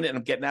I'm buying it and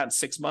I'm getting out in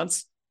 6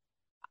 months,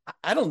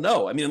 I don't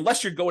know. I mean,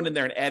 unless you're going in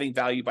there and adding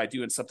value by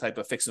doing some type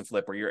of fix and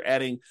flip, or you're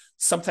adding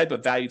some type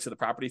of value to the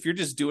property. If you're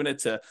just doing it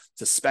to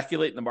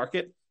speculate in the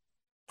market,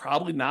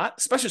 probably not,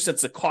 especially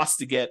since the cost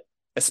to get,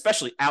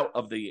 especially out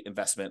of the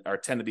investment,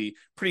 tend to be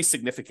pretty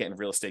significant in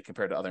real estate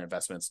compared to other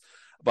investments.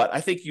 But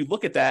I think you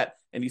look at that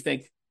and you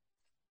think,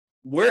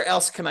 where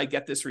else can I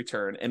get this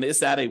return? And is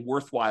that a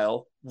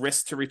worthwhile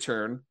risk to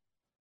return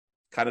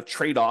kind of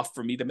trade-off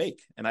for me to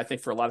make? And I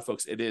think for a lot of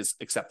folks, it is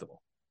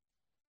acceptable.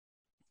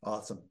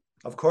 Awesome.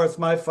 Of course,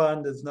 my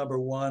fund is number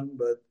 1,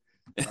 but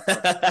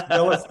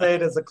real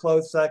estate is a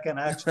close second.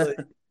 Actually,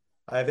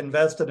 I've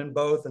invested in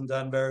both and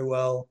done very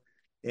well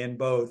in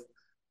both.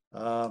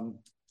 I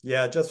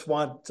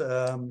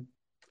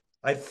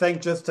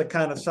think just to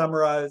kind of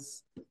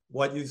summarize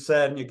what you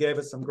said, and you gave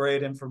us some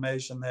great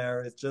information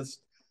there, it's just,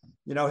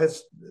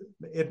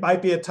 it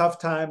might be a tough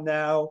time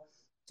now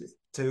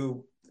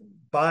to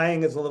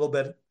buying is a little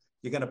bit,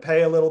 you're going to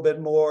pay a little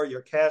bit more, your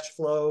cash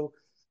flow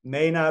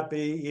may not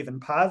be even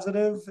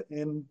positive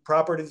in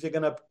properties you're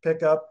going to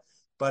pick up.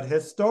 But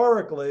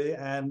historically,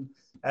 and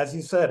as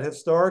you said,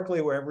 historically,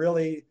 we're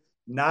really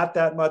not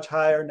that much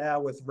higher now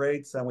with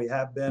rates than we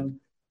have been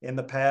in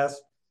the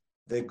past.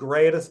 The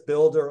greatest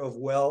builder of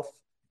wealth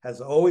has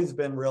always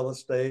been real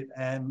estate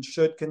and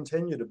should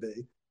continue to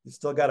be. You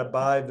still got to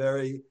buy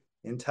very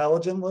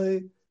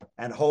intelligently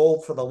and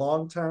hold for the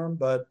long term,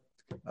 but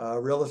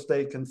real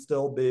estate can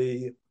still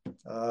be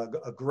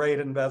a great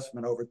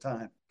investment over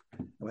time.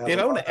 Dave,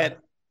 I want to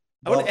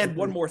add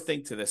one more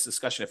thing to this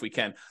discussion if we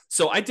can.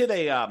 So I did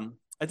a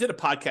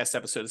podcast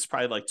episode. It's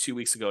probably like 2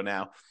 weeks ago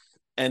now.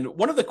 And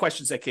one of the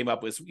questions that came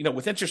up was,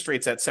 with interest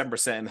rates at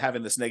 7% and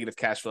having this negative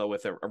cash flow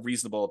with a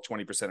reasonable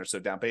 20% or so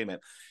down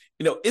payment,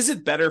 is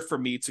it better for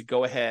me to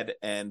go ahead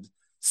and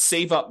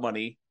save up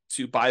money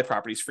to buy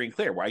properties free and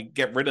clear, where I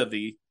get rid of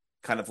the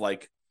kind of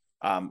like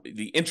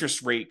the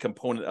interest rate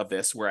component of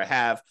this, where I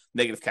have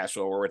negative cash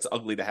flow, or it's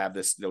ugly to have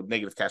this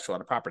negative cash flow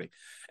on a property.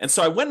 And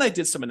so I went and I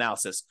did some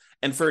analysis,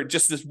 and for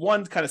just this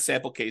one kind of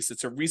sample case,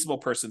 it's a reasonable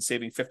person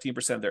saving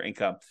 15% of their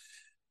income.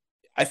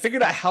 I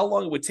figured out how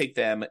long it would take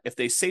them if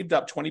they saved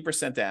up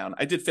 20% down.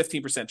 I did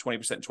 15%,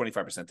 20%, and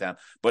 25% down.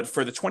 But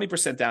for the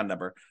 20% down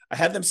number, I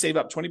had them save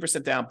up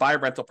 20% down, buy a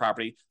rental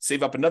property,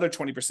 save up another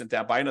 20%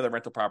 down, buy another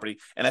rental property.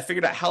 And I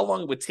figured out how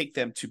long it would take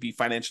them to be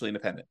financially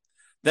independent.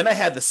 Then I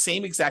had the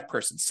same exact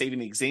person saving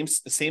the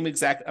same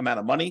exact amount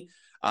of money,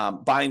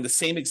 buying the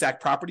same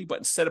exact property, but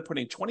instead of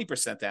putting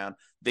 20% down,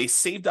 they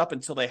saved up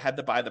until they had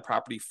to buy the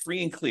property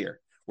free and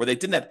clear, where they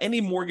didn't have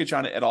any mortgage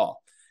on it at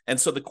all. And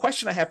so the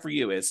question I have for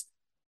you is,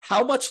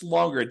 how much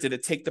longer did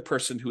it take the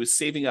person who is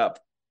saving up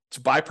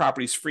to buy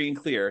properties free and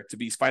clear to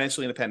be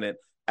financially independent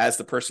as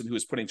the person who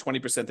is putting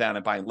 20% down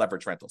and buying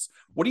leverage rentals?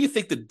 What do you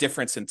think the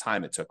difference in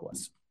time it took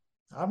was?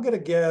 I'm going to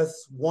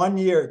guess 1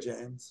 year,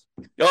 James.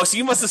 Oh, so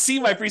you must have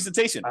seen my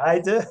presentation. I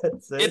did.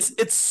 See?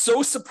 It's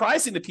so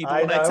surprising to people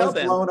when I tell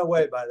them. I was blown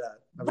away by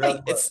that. Right.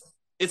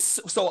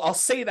 It's so I'll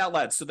say it out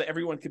loud so that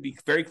everyone can be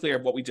very clear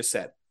of what we just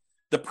said.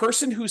 The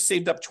person who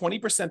saved up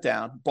 20%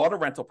 down, bought a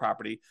rental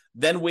property,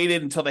 then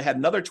waited until they had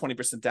another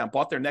 20% down,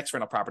 bought their next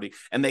rental property,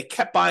 and they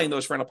kept buying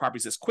those rental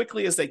properties as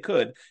quickly as they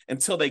could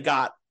until they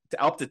got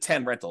up to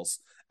 10 rentals.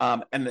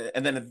 And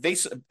then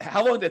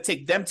how long did it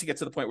take them to get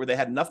to the point where they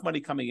had enough money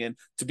coming in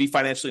to be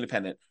financially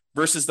independent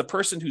versus the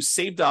person who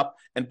saved up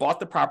and bought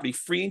the property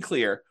free and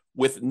clear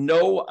with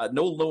no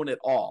loan at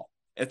all.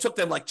 And it took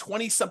them like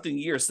 20 something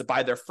years to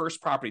buy their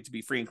first property to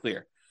be free and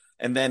clear.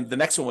 And then the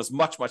next one was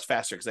much, much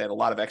faster because they had a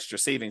lot of extra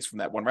savings from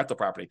that one rental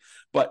property.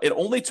 But it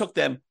only took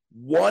them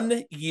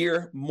 1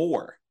 year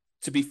more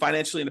to be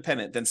financially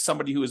independent than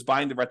somebody who is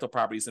buying the rental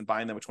properties and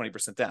buying them with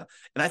 20% down.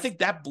 And I think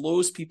that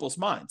blows people's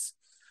minds.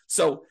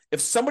 So if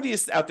somebody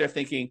is out there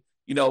thinking,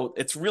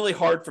 it's really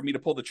hard for me to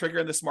pull the trigger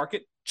in this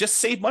market, just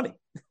save money.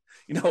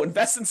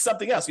 Invest in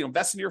something else,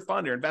 invest in your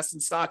fund or invest in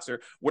stocks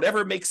or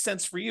whatever makes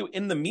sense for you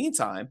in the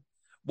meantime,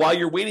 while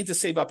you're waiting to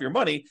save up your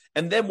money.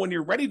 And then when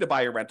you're ready to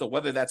buy a rental,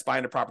 whether that's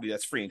buying a property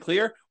that's free and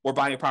clear or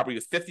buying a property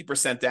with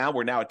 50% down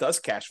where now it does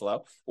cash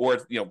flow, or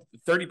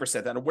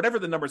 30% down, or whatever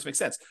the numbers make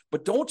sense.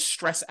 But don't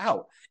stress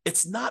out.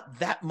 It's not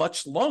that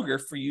much longer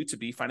for you to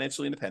be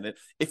financially independent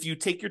if you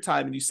take your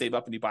time and you save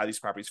up and you buy these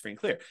properties free and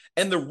clear.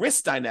 And the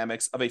risk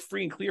dynamics of a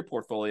free and clear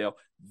portfolio,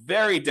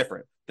 very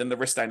different than the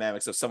risk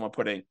dynamics of someone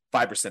putting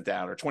 5%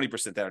 down or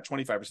 20% down or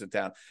 25%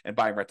 down and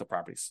buying rental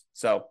properties.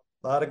 So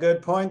a lot of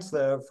good points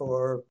there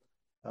for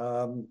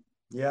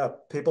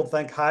people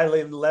think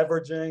highly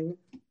leveraging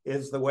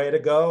is the way to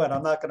go. And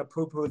I'm not going to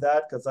poo-poo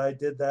that because I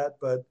did that,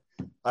 but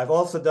I've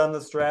also done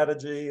the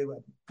strategy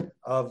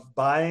of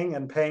buying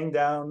and paying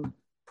down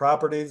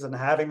properties and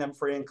having them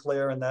free and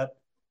clear. And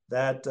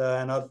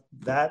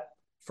that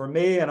for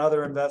me and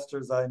other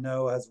investors I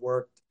know has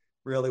worked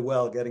really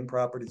well, getting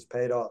properties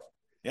paid off.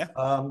 Yeah.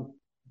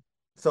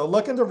 So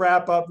looking to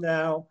wrap up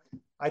now,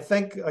 I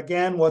think,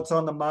 again, what's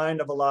on the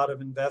mind of a lot of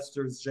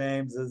investors,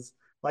 James, is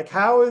like,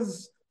 how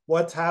is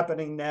what's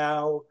happening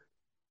now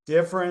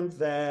different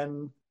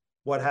than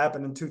what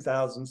happened in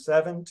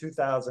 2007,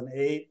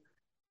 2008?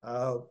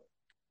 How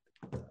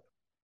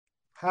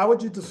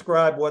would you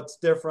describe what's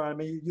different? I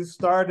mean, you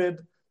started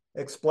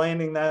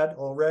explaining that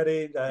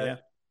already,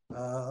 that,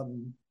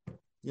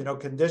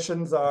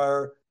 conditions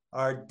are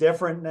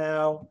different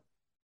now,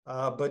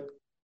 but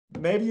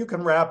maybe you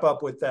can wrap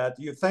up with that.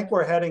 Do you think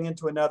we're heading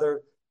into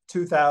another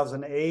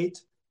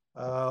 2008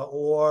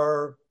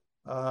 or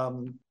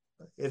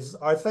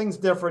are things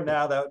different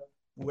now that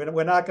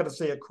we're not going to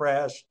see a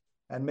crash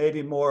and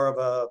maybe more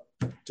of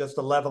just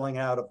a leveling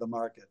out of the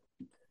market?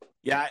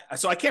 Yeah,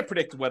 so I can't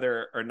predict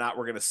whether or not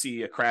we're going to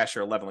see a crash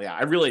or a leveling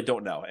out. I really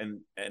don't know. And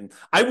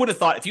I would have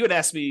thought, if you had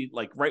asked me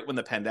like right when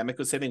the pandemic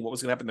was hitting, what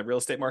was going to happen in the real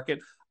estate market,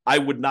 I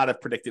would not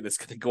have predicted it's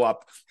going to go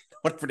up,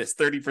 what for this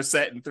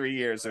 30% in 3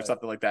 years or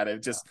something like that.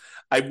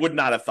 I would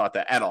not have thought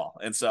that at all.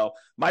 And so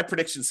my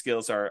prediction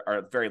skills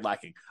are very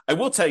lacking. I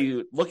will tell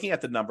you, looking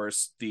at the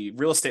numbers, the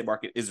real estate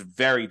market is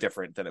very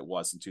different than it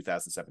was in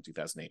 2007,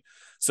 2008.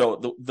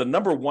 So the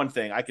number one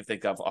thing I can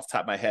think of off the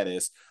top of my head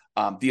is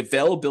the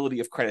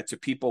availability of credit to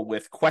people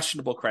with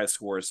questionable credit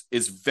scores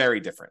is very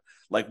different.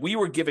 Like, we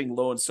were giving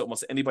loans to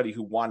almost anybody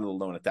who wanted a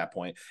loan at that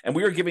point. And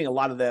we were giving a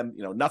lot of them,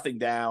 nothing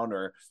down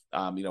or,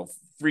 3%,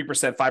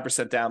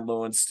 5% down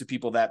loans to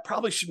people that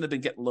probably shouldn't have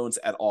been getting loans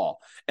at all.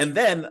 And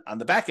then on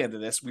the back end of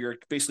this, we were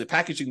basically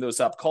packaging those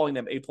up, calling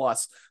them A+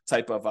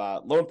 type of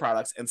loan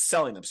products and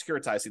selling them,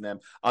 securitizing them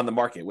on the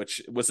market,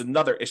 which was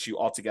another issue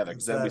altogether,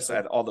 because then we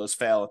had all those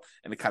fail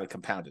and it kind of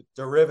compounded.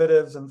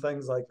 Derivatives and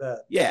things like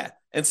that. Yeah.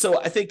 And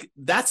so I think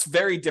that's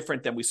very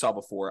different than we saw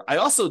before. I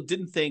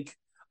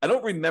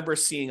don't remember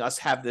seeing us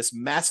have this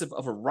massive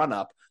of a run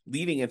up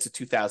leading into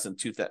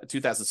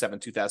 2007,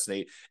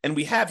 2008. And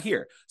we have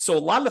here. So a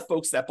lot of the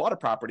folks that bought a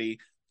property,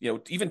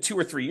 even 2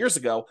 or 3 years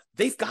ago,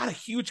 they've got a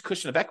huge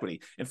cushion of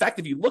equity. In fact,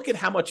 if you look at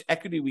how much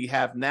equity we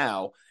have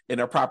now in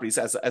our properties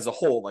as a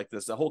whole, like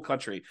this, the whole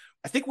country,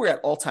 I think we're at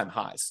all-time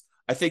highs.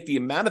 I think the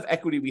amount of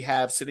equity we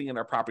have sitting in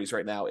our properties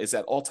right now is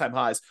at all-time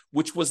highs,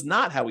 which was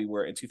not how we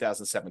were in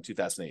 2007,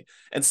 2008.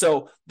 And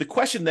so the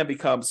question then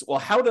becomes, well,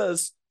 how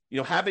does,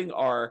 having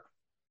our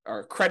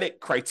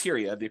credit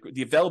criteria,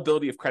 the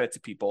availability of credit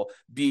to people,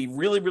 be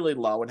really, really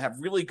low and have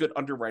really good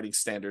underwriting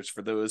standards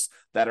for those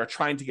that are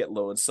trying to get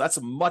loans. So that's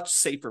a much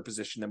safer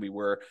position than we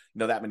were,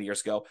 that many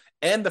years ago.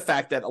 And the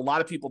fact that a lot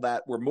of people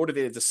that were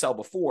motivated to sell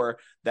before,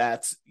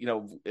 that,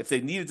 if they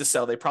needed to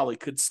sell, they probably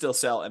could still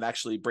sell and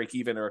actually break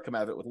even or come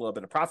out of it with a little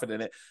bit of profit in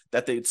it,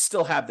 that they'd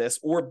still have this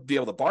or be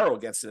able to borrow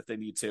against it if they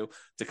need to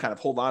kind of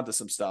hold on to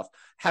some stuff.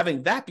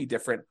 Having that be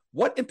different,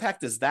 what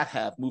impact does that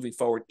have moving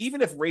forward,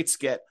 even if rates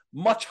get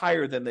much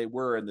higher than they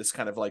were in this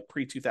kind of like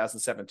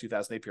pre-2007,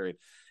 2008 period?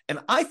 And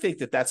I think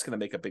that that's going to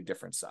make a big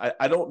difference.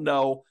 I don't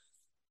know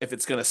if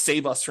it's going to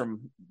save us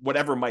from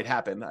whatever might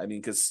happen. I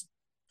mean, because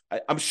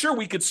I'm sure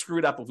we could screw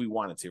it up if we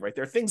wanted to, right?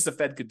 There are things the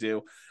Fed could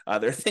do.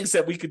 There are things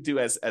that we could do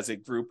as a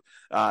group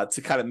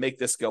to kind of make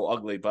this go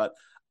ugly. But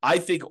I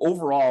think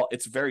overall,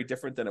 it's very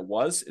different than it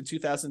was in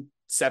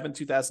 2007,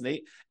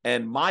 2008.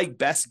 And my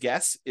best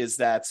guess is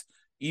that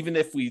even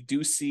if we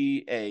do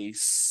see a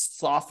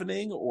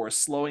softening or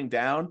slowing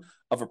down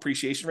of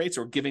appreciation rates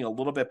or giving a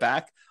little bit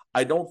back,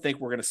 I don't think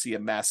we're going to see a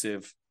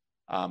massive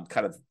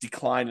kind of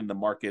decline in the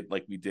market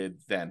like we did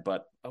then.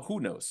 But who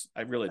knows?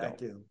 I really don't.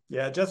 Thank you.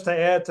 Yeah, just to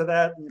add to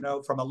that,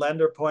 from a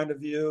lender point of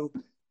view,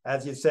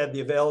 as you said,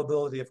 the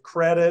availability of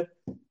credit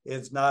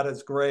is not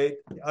as great.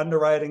 The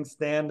underwriting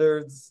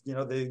standards,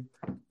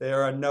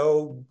 there are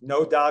no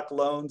doc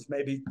loans.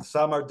 Maybe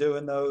some are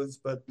doing those,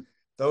 but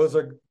those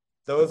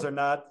are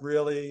not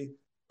really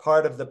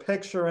part of the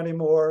picture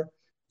anymore.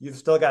 You've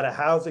still got a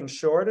housing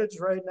shortage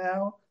right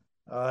now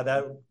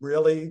that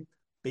really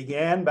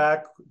began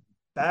back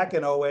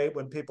in 08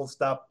 when people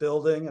stopped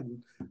building, and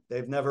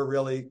they've never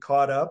really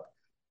caught up.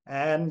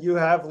 And you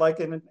have, like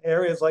in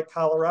areas like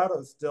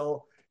Colorado,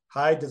 still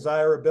high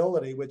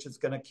desirability, which is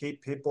going to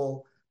keep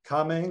people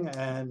coming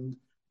and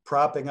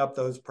propping up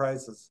those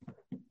prices.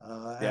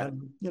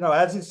 And,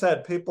 as you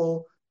said,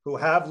 people who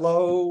have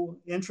low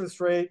interest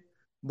rate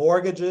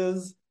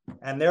mortgages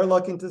and they're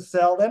looking to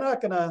sell, they're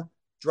not going to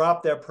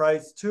drop their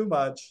price too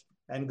much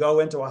and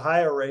go into a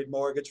higher rate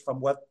mortgage for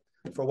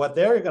what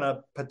they're going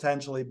to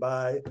potentially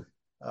buy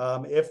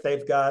if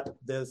they've got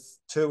this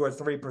 2 or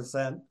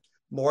 3%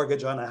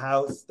 mortgage on a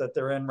house that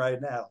they're in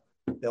right now.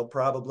 They'll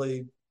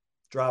probably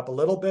drop a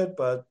little bit,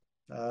 but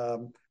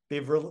be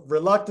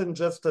reluctant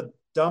just to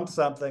dump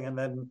something and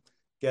then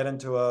get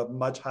into a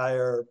much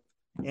higher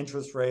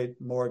interest rate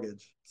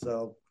mortgage.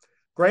 So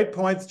great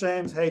points,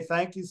 James. Hey,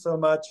 thank you so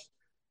much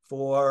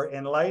for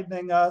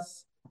enlightening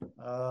us.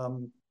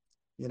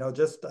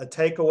 Just a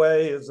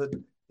takeaway is that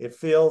it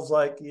feels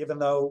like even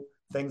though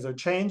things are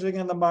changing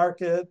in the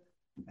market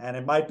and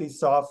it might be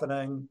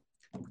softening,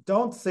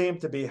 don't seem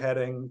to be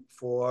heading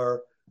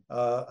for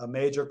a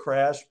major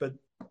crash, but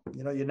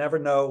you never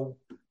know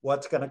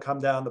what's going to come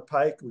down the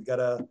pike. We got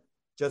to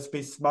just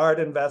be smart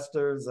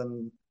investors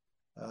and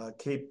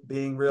keep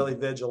being really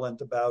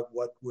vigilant about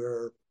what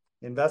we're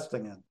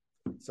investing in.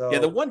 So yeah,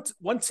 the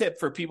one tip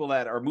for people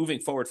that are moving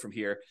forward from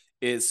here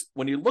is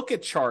when you look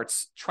at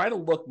charts, try to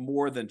look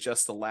more than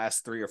just the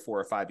last 3 or 4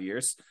 or 5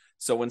 years.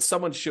 So when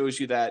someone shows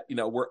you that,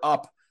 we're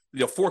up,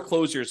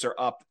 foreclosures are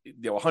up,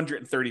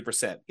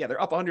 130%. Yeah,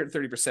 they're up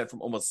 130%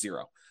 from almost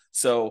zero.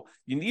 So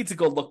you need to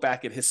go look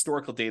back at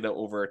historical data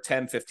over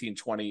 10, 15,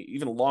 20,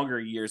 even longer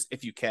years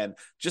if you can,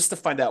 just to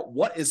find out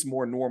what is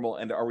more normal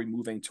and are we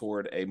moving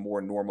toward a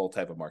more normal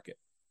type of market.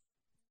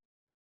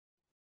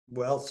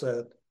 Well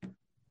said.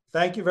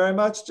 Thank you very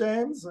much,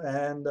 James.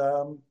 And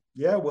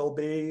we'll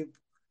be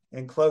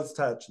in close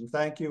touch. And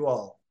thank you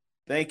all.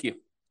 Thank you.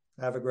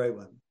 Have a great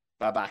one.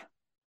 Bye-bye.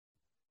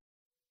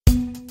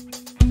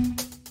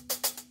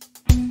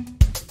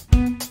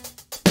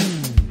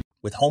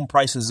 With home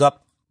prices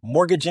up,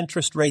 mortgage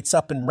interest rates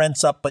up, and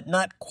rents up, but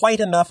not quite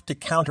enough to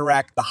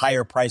counteract the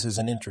higher prices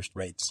and interest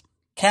rates.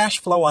 Cash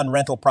flow on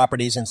rental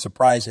properties in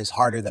Surprise is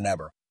harder than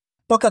ever.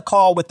 Book a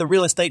call with the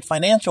Real Estate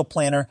Financial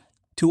Planner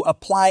to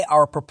apply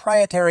our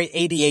proprietary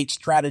 88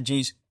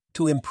 strategies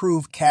to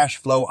improve cash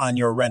flow on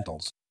your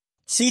rentals.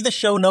 See the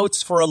show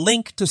notes for a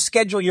link to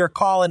schedule your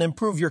call and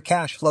improve your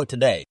cash flow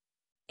today.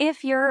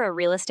 If you're a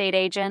real estate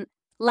agent,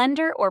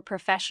 lender, or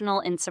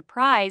professional in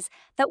Surprise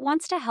that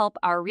wants to help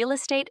our real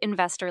estate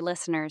investor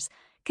listeners,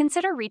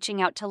 consider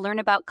reaching out to learn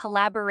about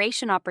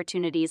collaboration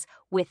opportunities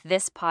with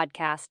this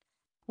podcast.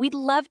 We'd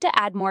love to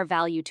add more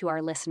value to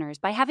our listeners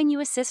by having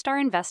you assist our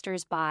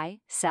investors buy,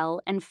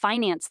 sell, and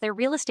finance their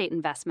real estate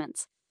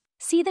investments.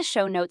 See the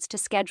show notes to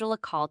schedule a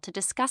call to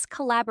discuss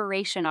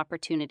collaboration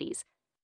opportunities.